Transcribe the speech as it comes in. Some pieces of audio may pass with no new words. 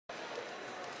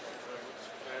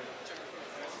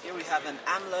we have an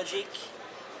Amlogic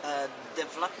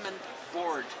development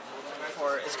board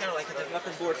for, it's kind of like a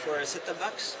development board for a set-top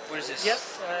box. What is this?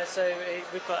 Yes,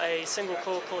 we've got a single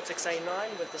core Cortex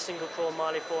A9 with the single core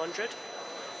Mali 400.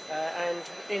 And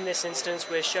in this instance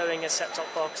we're showing a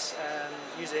set-top box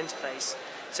user interface.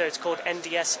 So it's called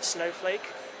NDS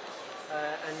Snowflake,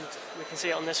 and we can see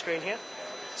it on the screen here.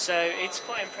 So it's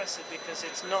quite impressive because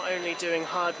it's not only doing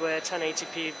hardware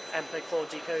 1080p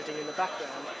MPEG-4 decoding in the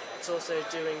background, it's also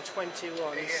doing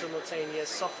 21 simultaneous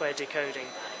software decoding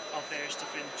of various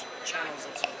different channels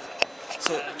and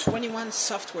so on. So 21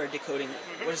 software decoding,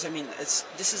 what does that mean?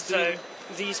 This is doing...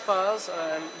 So these files,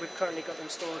 we've currently got them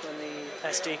stored on the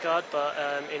SD card, but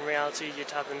in reality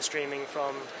you'd have them streaming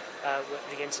from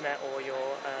the internet or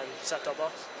your set-top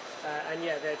box. And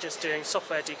yeah, they're just doing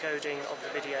software decoding of the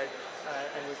video,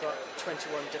 and we've got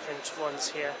 21 different ones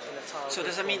here in the tile. So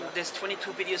does that mean there's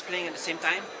 22 videos playing at the same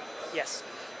time? Yes.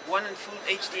 One in full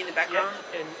HD in the background?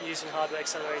 Yeah, using hardware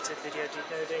accelerated video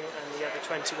decoding, and the other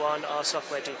 21 are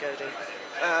software decoding.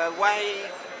 Why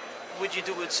would you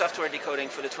do with software decoding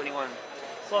for the 21?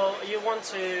 Well, you want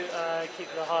to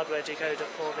keep the hardware decoder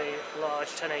for the large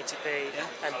 1080p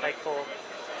and MPEG-4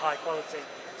 high quality.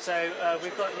 So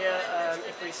we've got here,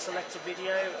 if we select a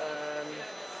video,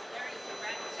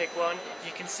 pick one,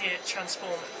 you can see it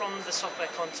transform from the software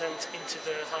content into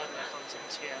the hardware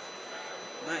content here.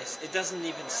 Nice. It doesn't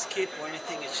even skip or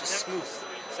anything, it's just smooth.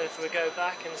 So if we go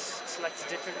back and select a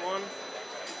different one,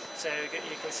 so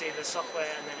you can see the software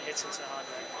and then it hits into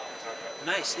hardware.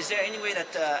 Nice. Is there any way that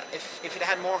if it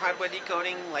had more hardware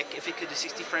decoding, like if it could do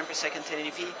 60 frames per second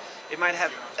 1080p, it might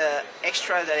have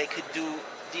extra that it could do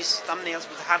these thumbnails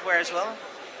with hardware as well?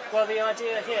 Well, the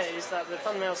idea here is that the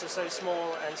thumbnails are so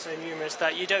small and so numerous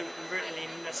that you don't really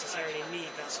necessarily need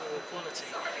that sort of quality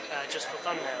just for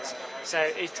thumbnails. So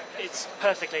it's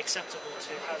perfectly acceptable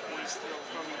to have these little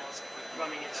thumbnails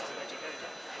running in software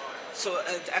decoder. So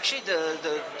actually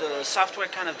the software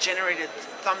kind of generated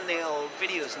thumbnail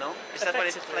videos, no? Is that what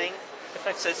it's playing?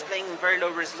 So it's playing very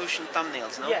low resolution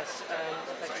thumbnails, no? Yes,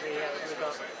 effectively, yeah, we've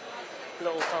got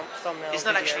little thumbnail It's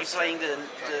not videos. actually playing the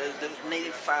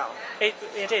native file.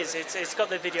 It is. It's got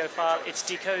the video file. It's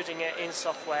decoding it in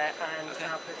software and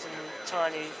outputting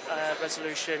tiny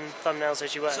resolution thumbnails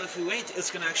as you were. So if we wait, it's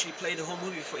going to actually play the whole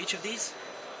movie for each of these?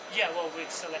 Yeah, well,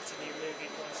 we'd select a new movie,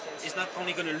 for instance. It's not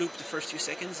only going to loop the first few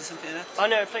seconds or something like that? Oh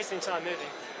no, it plays the entire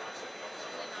movie.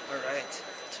 Alright.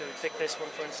 So we pick this one,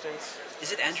 for instance.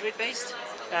 Is it Android based?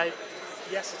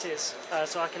 Yes, it is.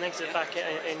 So I can exit back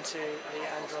into the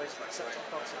Android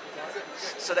set-top box if you like.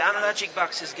 So the Amlogic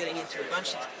box is getting into a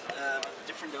bunch of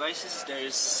different devices.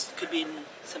 Could be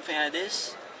something like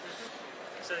this.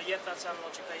 So yeah, that's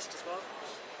Amlogic based as well.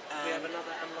 We have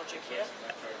another Amlogic here.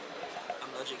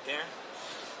 Amlogic there.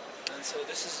 And so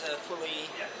this is fully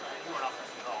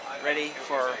ready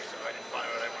for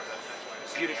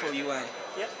beautiful UI.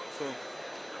 Yep. Cool.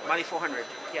 Mali 400.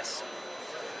 Yes.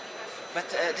 But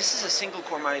this is a single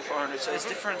core Mali 400, so it's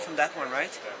different from that one,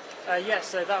 right? Yes,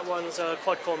 so that one's a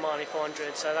quad-core Mali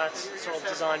 400, so that's sort of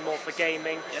designed more for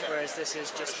gaming, whereas this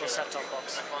is just for set-top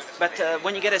box. But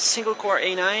when you get a single core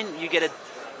A9, you get a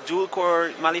dual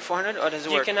core Mali 400, or does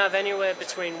it work? You can have anywhere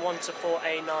between 1 to 4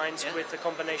 A9s with a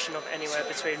combination of anywhere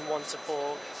between 1 to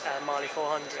 4 Mali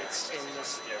 400s in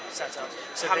this setup.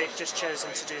 So they've just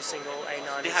chosen to do single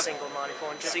A9 and single Mali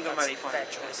 400. Single Mali 400.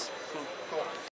 Their choice. Cool.